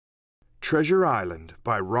Treasure Island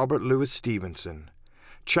by Robert Louis Stevenson.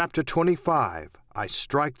 Chapter 25. I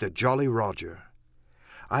Strike the Jolly Roger.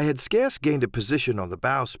 I had scarce gained a position on the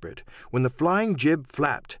bowsprit when the flying jib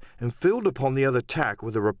flapped and filled upon the other tack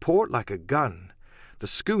with a report like a gun. The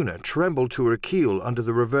schooner trembled to her keel under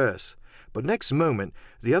the reverse, but next moment,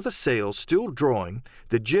 the other sail still drawing,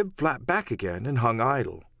 the jib flapped back again and hung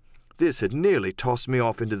idle. This had nearly tossed me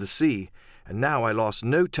off into the sea, and now I lost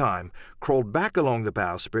no time, crawled back along the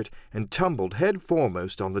bowsprit, and tumbled head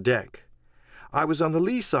foremost on the deck. I was on the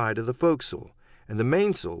lee side of the forecastle, and the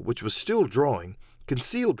mainsail, which was still drawing,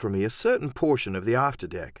 concealed from me a certain portion of the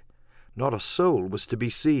afterdeck. Not a soul was to be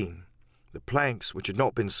seen. The planks, which had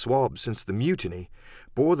not been swabbed since the mutiny,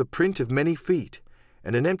 bore the print of many feet,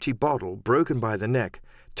 and an empty bottle, broken by the neck,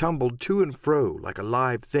 tumbled to and fro like a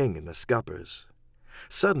live thing in the scuppers.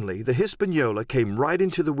 Suddenly the Hispaniola came right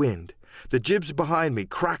into the wind. The jibs behind me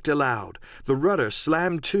cracked aloud, the rudder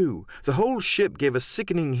slammed to, the whole ship gave a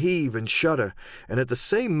sickening heave and shudder, and at the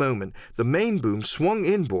same moment the main boom swung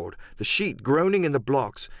inboard, the sheet groaning in the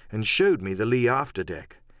blocks, and showed me the lee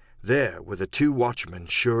afterdeck. There were the two watchmen,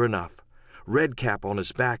 sure enough. Redcap on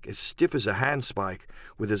his back as stiff as a handspike,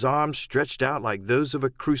 with his arms stretched out like those of a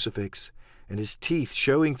crucifix, and his teeth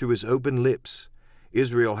showing through his open lips.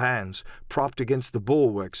 Israel Hands, propped against the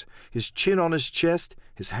bulwarks, his chin on his chest,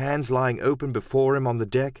 his hands lying open before him on the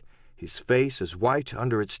deck, his face as white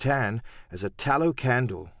under its tan as a tallow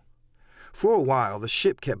candle. For a while the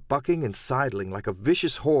ship kept bucking and sidling like a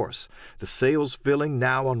vicious horse, the sails filling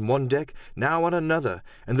now on one deck, now on another,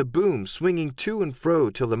 and the boom swinging to and fro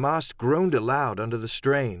till the mast groaned aloud under the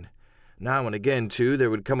strain. Now and again, too,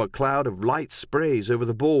 there would come a cloud of light sprays over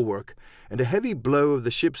the bulwark, and a heavy blow of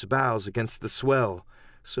the ship's bows against the swell.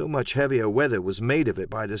 So much heavier weather was made of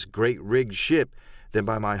it by this great-rigged ship than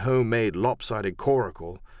by my home-made lopsided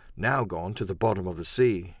coracle, now gone to the bottom of the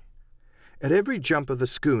sea. At every jump of the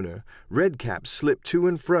schooner, Redcap slipped to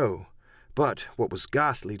and fro, but, what was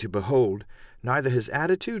ghastly to behold, neither his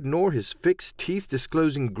attitude nor his fixed,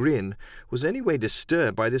 teeth-disclosing grin was any way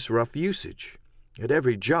disturbed by this rough usage. At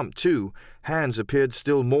every jump, too, Hands appeared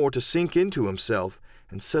still more to sink into himself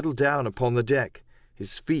and settle down upon the deck,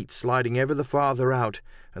 his feet sliding ever the farther out,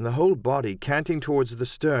 and the whole body canting towards the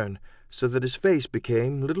stern, so that his face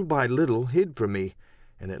became, little by little, hid from me,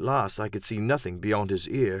 and at last I could see nothing beyond his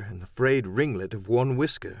ear and the frayed ringlet of one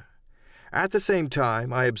whisker. At the same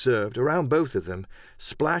time I observed, around both of them,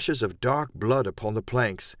 splashes of dark blood upon the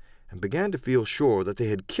planks, and began to feel sure that they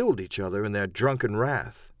had killed each other in their drunken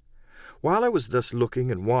wrath. While I was thus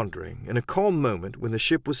looking and wondering, in a calm moment when the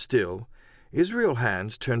ship was still, Israel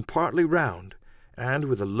Hands turned partly round, and,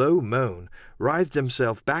 with a low moan, writhed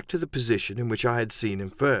himself back to the position in which I had seen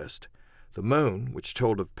him first. The moan, which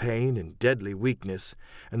told of pain and deadly weakness,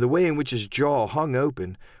 and the way in which his jaw hung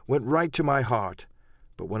open, went right to my heart.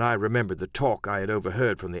 But when I remembered the talk I had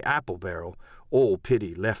overheard from the apple barrel, all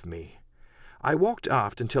pity left me. I walked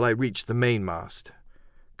aft until I reached the mainmast.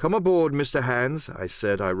 "Come aboard, Mr. Hands," I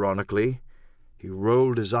said ironically. He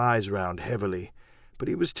rolled his eyes round heavily, but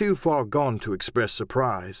he was too far gone to express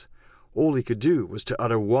surprise. All he could do was to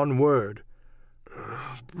utter one word.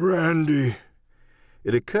 "Brandy."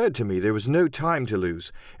 It occurred to me there was no time to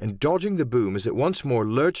lose, and dodging the boom as it once more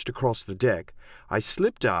lurched across the deck, I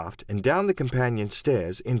slipped aft and down the companion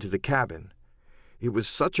stairs into the cabin. It was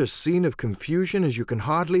such a scene of confusion as you can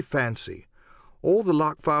hardly fancy. All the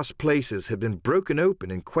lockfast places had been broken open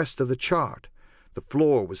in quest of the chart. The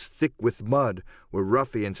floor was thick with mud, where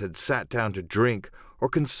ruffians had sat down to drink or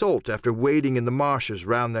consult after wading in the marshes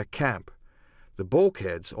round their camp. The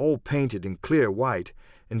bulkheads, all painted in clear white,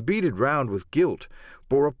 and beaded round with gilt,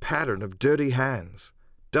 bore a pattern of dirty hands.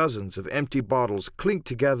 Dozens of empty bottles clinked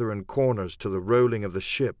together in corners to the rolling of the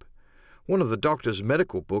ship. One of the doctor's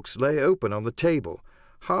medical books lay open on the table,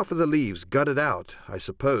 half of the leaves gutted out, I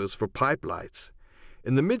suppose, for pipe lights.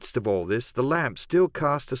 In the midst of all this the lamp still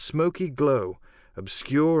cast a smoky glow,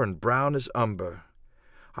 obscure and brown as umber.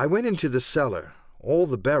 I went into the cellar. All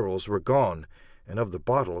the barrels were gone, and of the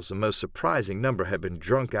bottles a most surprising number had been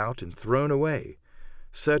drunk out and thrown away.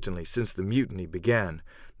 Certainly, since the mutiny began,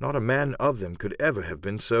 not a man of them could ever have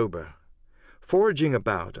been sober. Foraging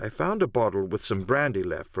about, I found a bottle with some brandy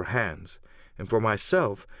left for Hands, and for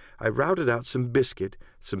myself I routed out some biscuit,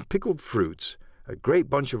 some pickled fruits, a great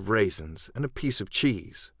bunch of raisins, and a piece of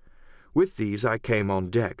cheese. With these I came on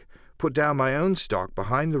deck, put down my own stock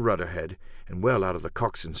behind the rudder-head, and well out of the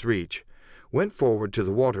coxswain's reach, went forward to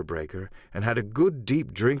the water-breaker, and had a good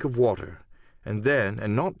deep drink of water, and then,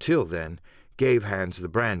 and not till then, gave Hands the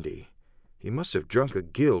brandy. He must have drunk a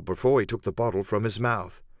gill before he took the bottle from his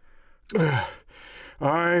mouth.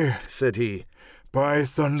 "I," said he, By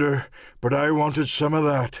thunder, but I wanted some of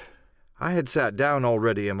that." I had sat down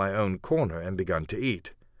already in my own corner and begun to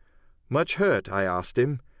eat. "Much hurt?" I asked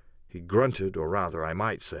him. He grunted, or rather, I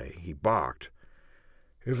might say, he barked.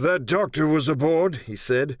 "If that doctor was aboard," he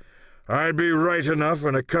said, "I'd be right enough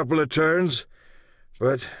in a couple of turns.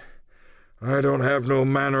 But I don't have no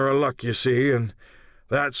manner of luck, you see, and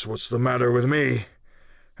that's what's the matter with me.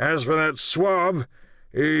 As for that swab,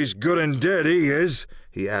 he's good and dead, he is,"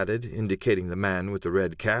 he added, indicating the man with the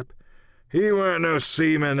red cap. "He weren't no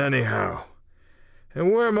seaman anyhow.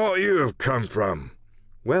 And where might you have come from?"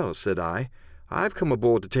 "Well," said I, "I've come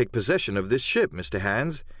aboard to take possession of this ship, Mr.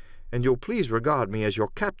 Hands, and you'll please regard me as your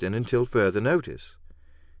captain until further notice."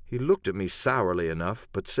 He looked at me sourly enough,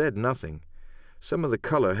 but said nothing. Some of the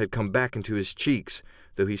colour had come back into his cheeks,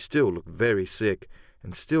 though he still looked very sick,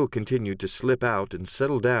 and still continued to slip out and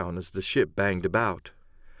settle down as the ship banged about.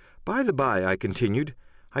 "By the by," I continued,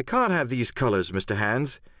 "I can't have these colours, Mr.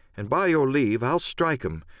 Hands, and by your leave I'll strike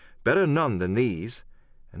 'em. Better none than these."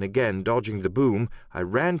 And again dodging the boom, I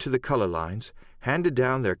ran to the colour lines, handed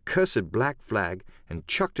down their cursed black flag, and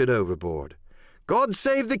chucked it overboard. "God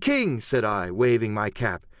save the King," said I, waving my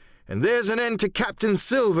cap, "and there's an end to Captain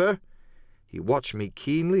Silver." He watched me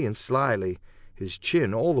keenly and slyly, his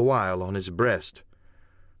chin all the while on his breast.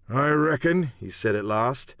 "I reckon," he said at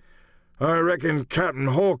last, "I reckon, Captain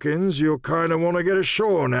Hawkins, you'll kind of want to get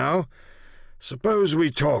ashore now. Suppose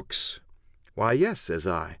we talks." "Why, yes," says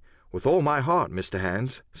I, "with all my heart, Mr.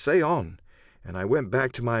 Hands. Say on." And I went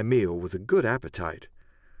back to my meal with a good appetite.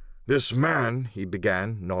 "This man," he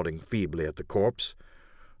began, nodding feebly at the corpse,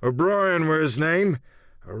 "O'Brien were his name,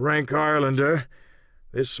 a rank Irelander.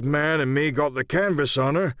 This man and me got the canvas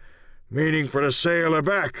on her, meaning for to sail her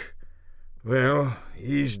back. Well,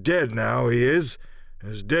 he's dead now, he is,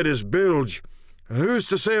 as dead as bilge. And who's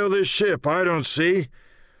to sail this ship, I don't see.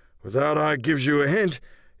 Without I gives you a hint,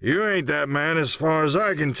 you ain't that man as far as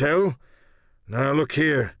I can tell. Now look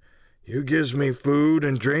here, you gives me food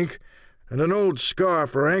and drink, and an old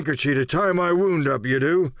scarf or handkerchief to tie my wound up, you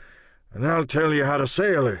do, and I'll tell you how to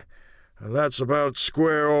sail her. And that's about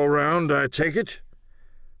square all round, I take it."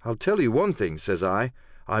 "I'll tell you one thing," says I.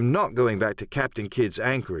 "I'm not going back to Captain Kidd's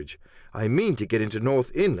anchorage. I mean to get into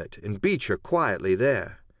North Inlet and beach her quietly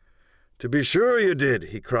there." "To be sure you did,"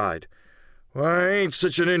 he cried. "Why, I ain't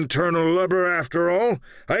such an internal lubber after all.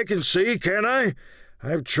 I can see, can't I?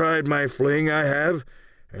 I've tried my fling, I have,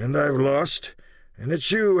 and I've lost, and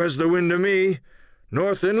it's you has the wind of me.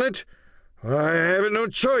 North Inlet? Why, I haven't no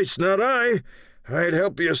choice, not I. I'd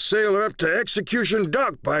help you sail her up to Execution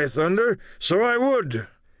Dock, by thunder, so I would."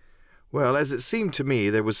 Well, as it seemed to me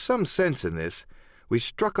there was some sense in this, we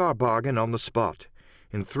struck our bargain on the spot.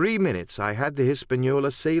 In 3 minutes I had the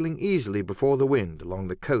Hispaniola sailing easily before the wind along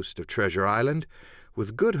the coast of Treasure Island,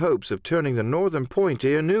 with good hopes of turning the northern point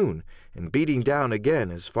ere noon, and beating down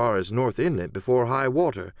again as far as North Inlet before high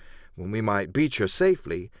water, when we might beach her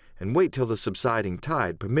safely, and wait till the subsiding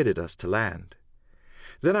tide permitted us to land.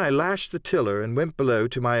 Then I lashed the tiller and went below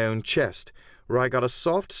to my own chest, where I got a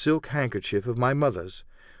soft silk handkerchief of my mother's.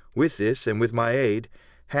 With this, and with my aid,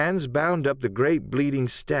 Hands bound up the great bleeding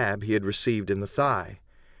stab he had received in the thigh,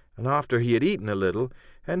 and after he had eaten a little,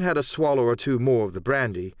 and had a swallow or two more of the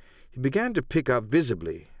brandy, he began to pick up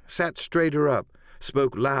visibly, sat straighter up,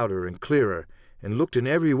 spoke louder and clearer, and looked in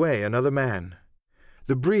every way another man.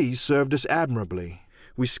 The breeze served us admirably.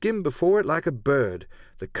 We skimmed before it like a bird,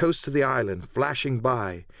 the coast of the island flashing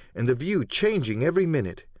by, and the view changing every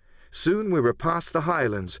minute. Soon we were past the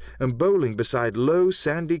highlands, and bowling beside low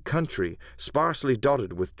sandy country, sparsely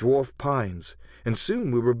dotted with dwarf pines, and soon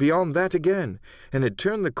we were beyond that again, and had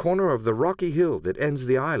turned the corner of the rocky hill that ends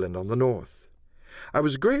the island on the north. I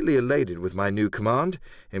was greatly elated with my new command,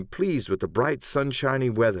 and pleased with the bright sunshiny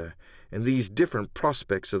weather, and these different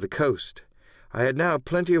prospects of the coast. I had now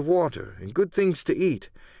plenty of water, and good things to eat,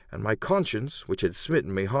 and my conscience, which had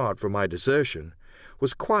smitten me hard for my desertion,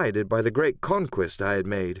 was quieted by the great conquest I had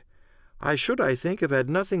made. I should, I think, have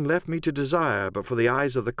had nothing left me to desire but for the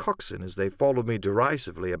eyes of the coxswain as they followed me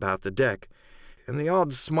derisively about the deck, and the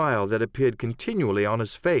odd smile that appeared continually on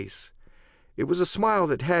his face. It was a smile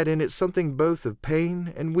that had in it something both of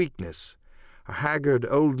pain and weakness, a haggard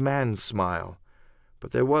old man's smile,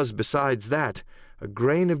 but there was, besides that, a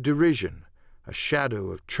grain of derision, a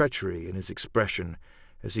shadow of treachery in his expression,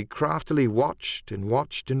 as he craftily watched and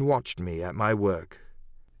watched and watched me at my work.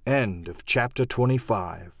 End of chapter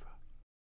 25.